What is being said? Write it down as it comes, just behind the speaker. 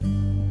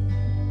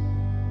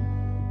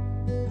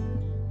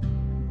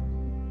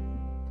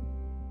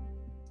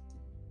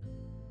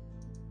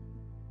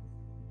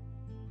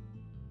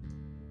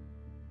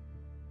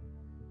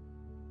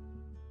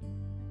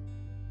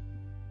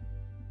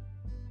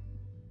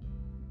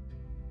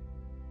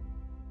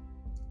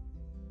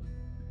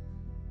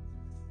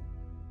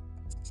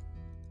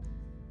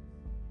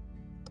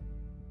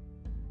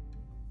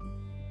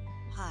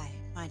Hi,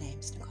 my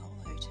name's Nicole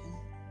Oaten,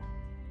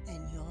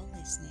 and you're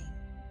listening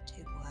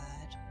to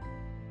Word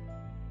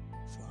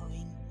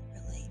Flowing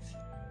Relief.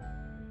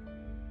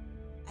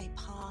 A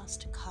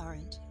past,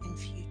 current, and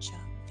future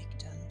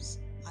victims,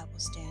 I will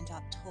stand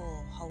up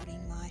tall,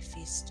 holding my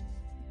fist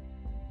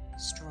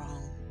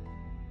strong,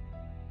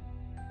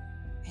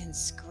 and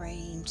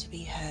scream to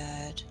be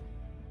heard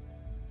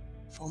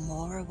for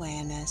more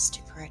awareness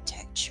to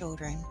protect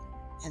children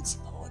and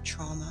support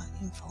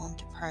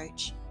trauma-informed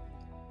approach,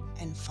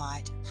 and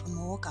fight for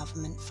more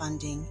government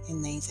funding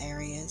in these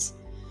areas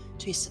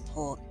to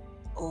support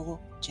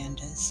all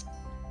genders.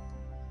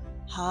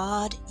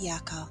 Hard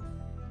yakka,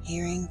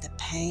 hearing the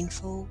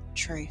painful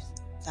truth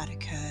that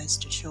occurs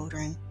to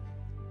children.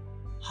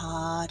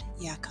 Hard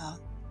yakka,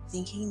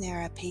 thinking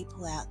there are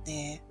people out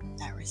there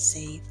that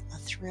receive a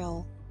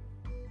thrill,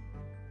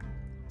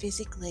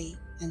 physically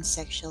and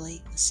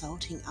sexually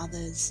assaulting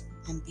others,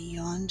 and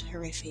beyond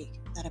horrific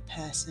that a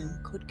person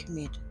could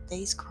commit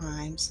these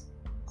crimes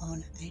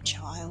on a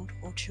child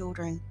or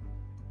children.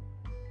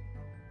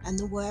 And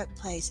the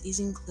workplace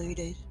is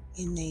included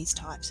in these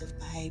types of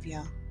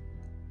behaviour.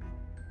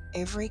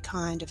 Every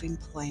kind of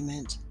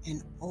employment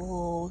and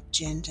all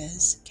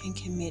genders can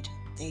commit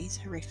these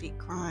horrific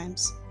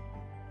crimes.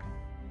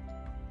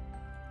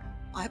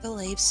 I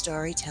believe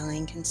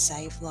storytelling can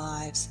save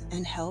lives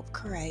and help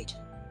create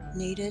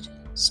needed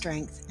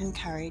strength and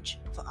courage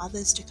for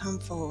others to come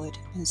forward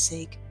and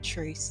seek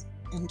truth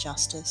and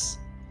justice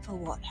for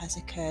what has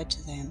occurred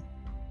to them.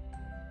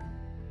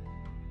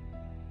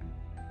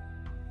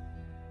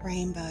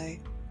 Rainbow,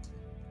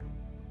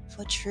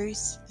 for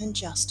truth and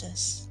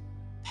justice,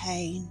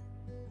 pain,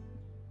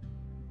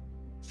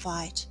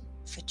 fight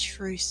for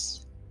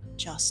truth,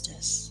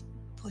 justice,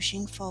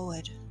 pushing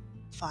forward,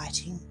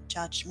 fighting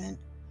judgment,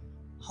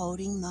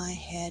 holding my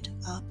head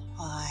up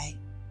high,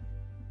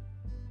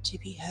 to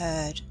be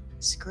heard,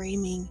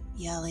 screaming,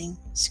 yelling,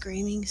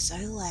 screaming so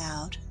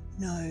loud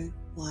no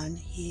one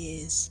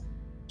hears,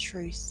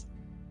 truth,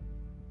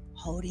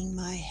 holding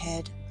my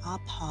head up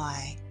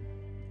high.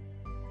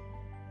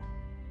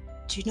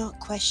 Do not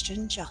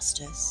question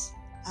justice,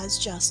 as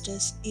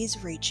justice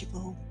is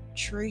reachable,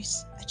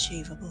 truth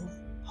achievable.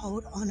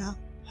 Hold honour,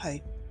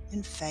 hope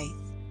and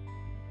faith.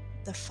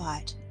 The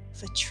fight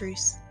for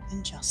truth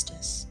and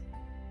justice.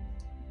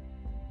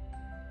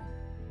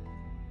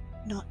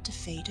 Not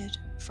defeated,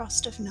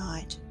 frost of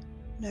night,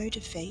 no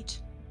defeat,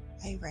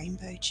 a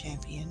rainbow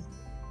champion.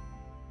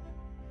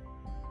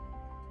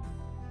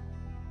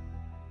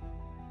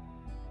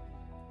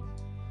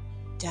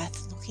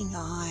 Death-looking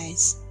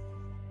eyes,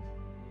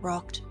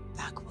 rocked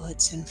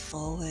backwards and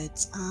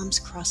forwards, arms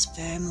crossed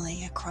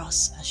firmly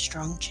across a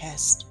strong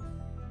chest.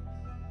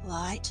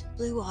 Light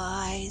blue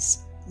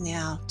eyes,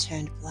 now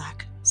turned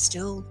black,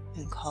 still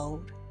and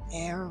cold,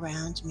 air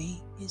around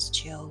me is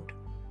chilled.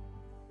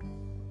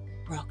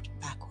 Rocked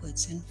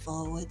backwards and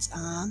forwards,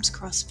 arms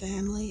crossed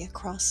firmly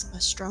across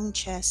a strong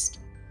chest.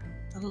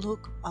 The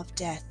look of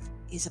death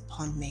is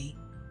upon me,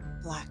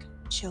 black,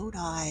 chilled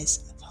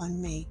eyes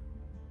upon me.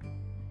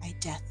 A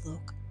death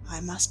look, I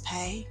must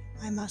pay,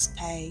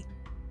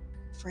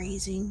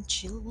 freezing,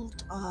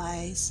 chilled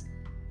eyes,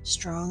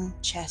 strong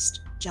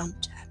chest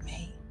jumped at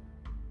me,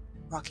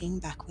 rocking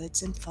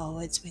backwards and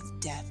forwards with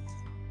death.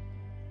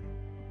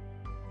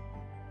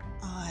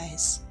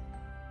 Eyes,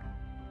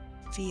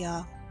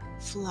 fear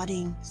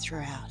flooding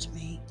throughout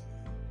me.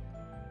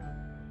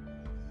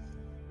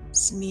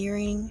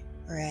 Smearing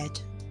red,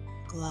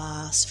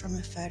 glass from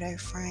a photo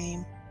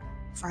frame,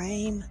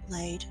 frame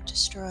laid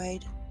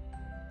destroyed,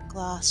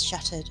 glass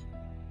shattered,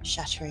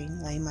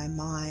 shattering lay my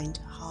mind,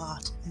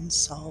 heart and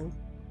soul.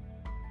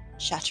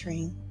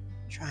 Shattering,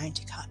 trying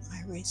to cut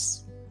my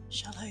wrists,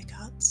 shallow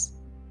cuts.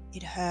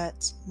 It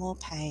hurts, more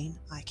pain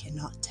I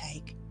cannot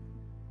take.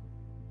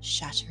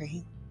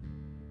 Shattering,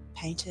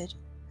 painted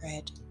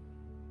red.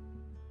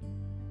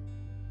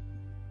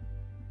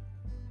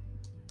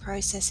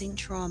 Processing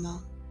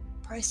trauma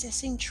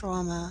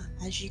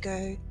as you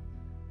go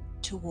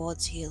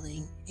towards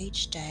healing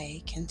each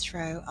day can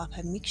throw up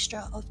a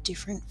mixture of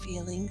different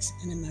feelings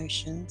and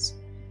emotions.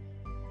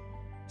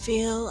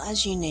 Feel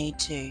as you need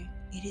to.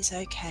 It is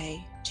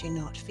okay to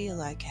not feel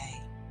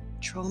okay.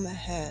 Trauma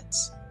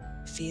hurts.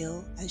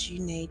 Feel as you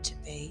need to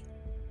be,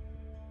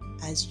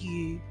 as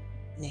you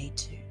need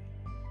to.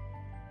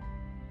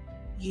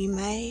 You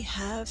may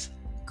have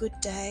good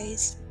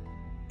days,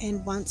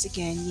 and once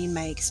again you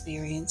may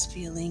experience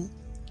feeling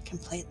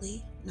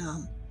completely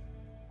numb.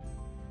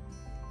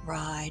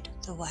 Ride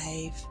the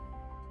wave.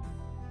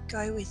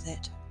 Go with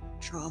it.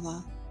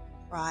 Trauma.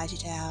 Ride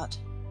it out.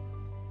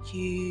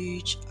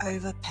 Huge,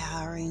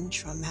 overpowering,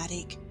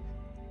 traumatic,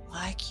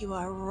 like you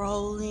are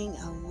rolling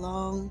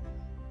along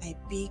a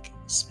big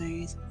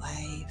smooth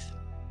wave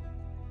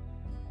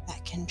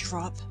that can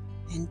drop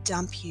and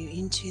dump you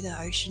into the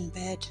ocean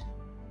bed.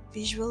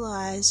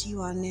 Visualize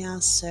you are now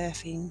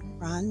surfing.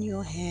 Run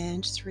your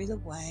hand through the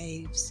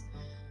waves.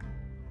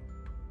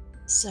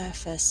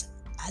 Surface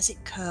as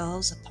it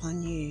curls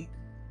upon you.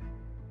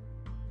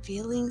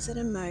 Feelings and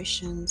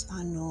emotions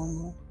are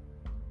normal.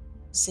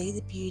 See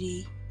the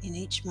beauty in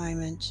each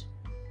moment.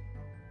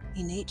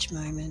 In each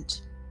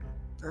moment,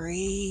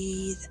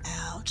 breathe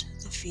out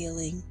the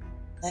feeling.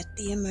 Let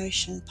the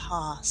emotion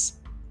pass.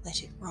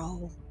 Let it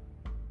roll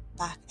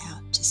back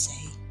out to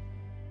sea.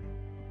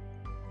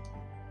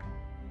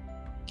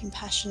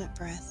 Compassionate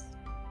breath.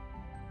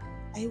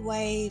 A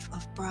wave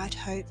of bright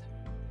hope,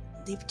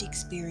 lived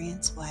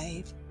experience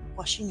wave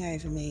washing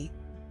over me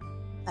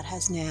that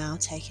has now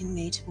taken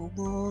me to a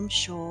warm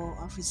shore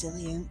of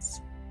resilience.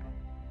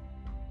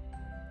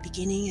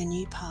 Beginning a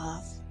new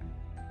path,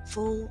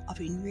 full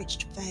of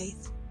enriched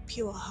faith,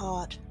 pure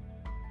heart,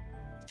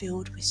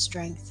 filled with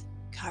strength,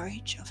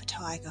 courage of a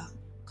tiger,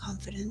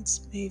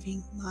 confidence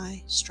moving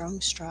my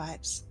strong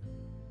stripes,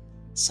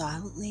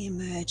 silently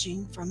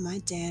emerging from my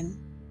den,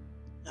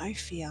 no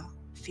fear,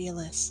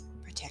 fearless,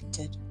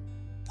 protected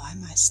by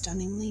my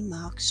stunningly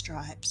marked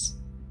stripes.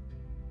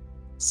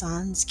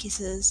 Sun's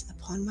kisses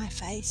upon my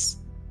face,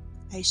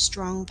 a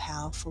strong,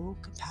 powerful,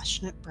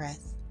 compassionate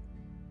breath,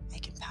 a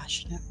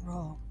compassionate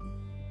roar.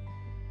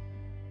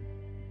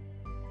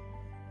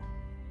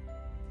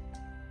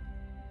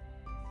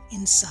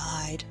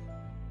 Inside,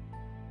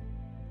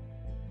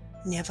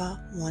 never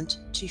want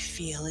to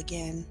feel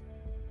again.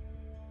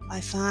 I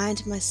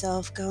find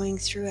myself going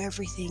through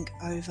everything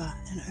over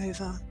and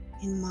over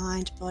in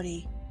mind,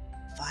 body,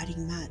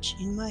 fighting match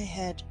in my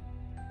head,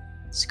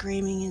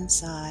 screaming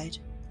inside,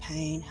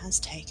 pain has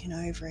taken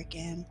over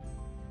again.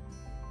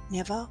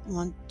 Never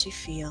want to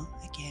feel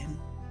again.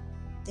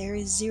 There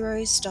is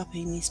zero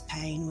stopping this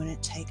pain when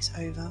it takes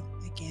over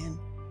again,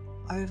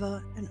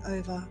 over and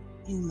over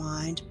in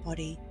mind,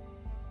 body,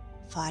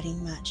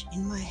 fighting match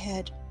in my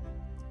head,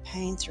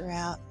 pain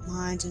throughout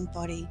mind and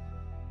body,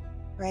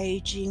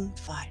 raging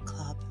fight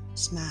club,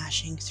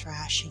 smashing,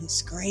 thrashing,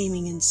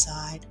 screaming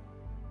inside,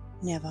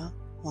 never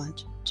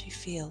want to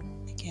feel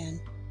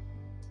again.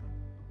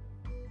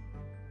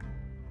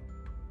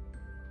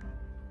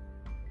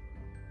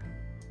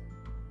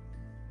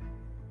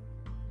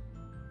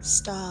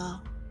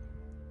 Star,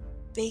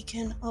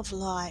 beacon of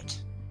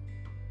light,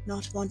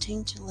 not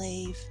wanting to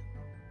leave,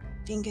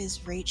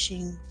 fingers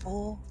reaching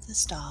for the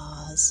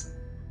stars,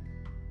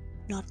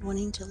 not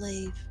wanting to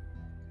leave,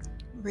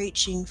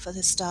 reaching for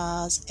the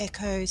stars,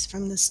 echoes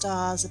from the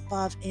stars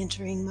above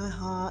entering my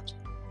heart,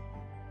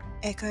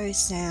 echo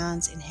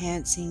sounds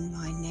enhancing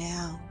my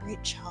now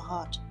rich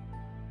heart,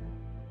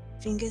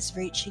 fingers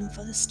reaching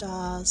for the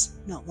stars,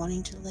 not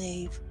wanting to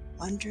leave,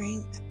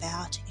 wondering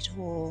about it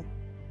all,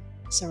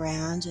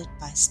 surrounded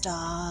by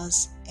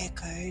stars,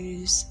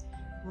 echoes,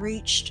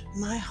 reached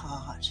my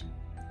heart,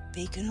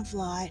 beacon of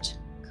light,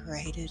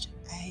 created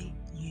a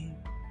new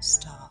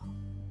star.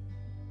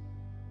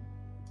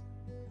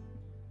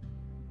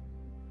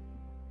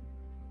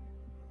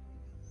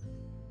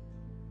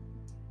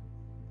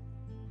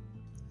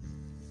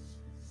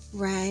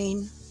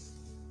 Rain,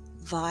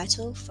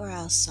 vital for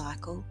our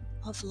cycle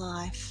of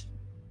life,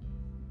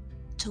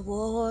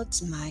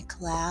 towards my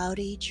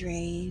cloudy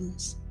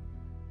dreams,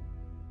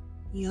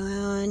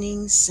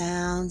 yearning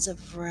sounds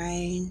of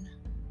rain,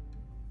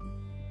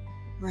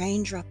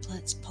 rain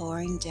droplets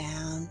pouring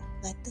down,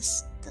 let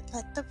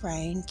the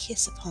rain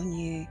kiss upon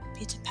you,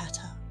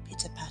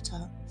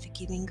 pitter-patter,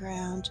 forgiving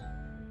ground,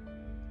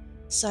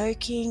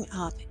 soaking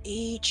up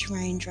each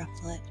rain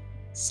droplet,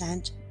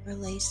 scent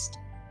released,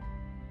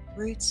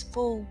 roots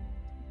full,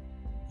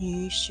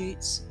 new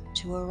shoots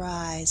to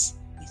arise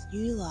with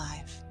new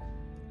life,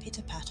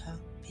 pitter-patter,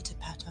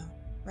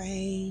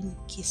 rain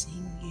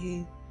kissing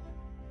you,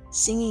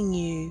 singing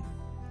you,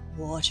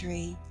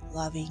 watery,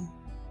 loving,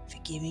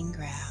 forgiving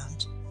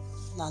ground,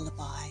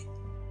 lullaby.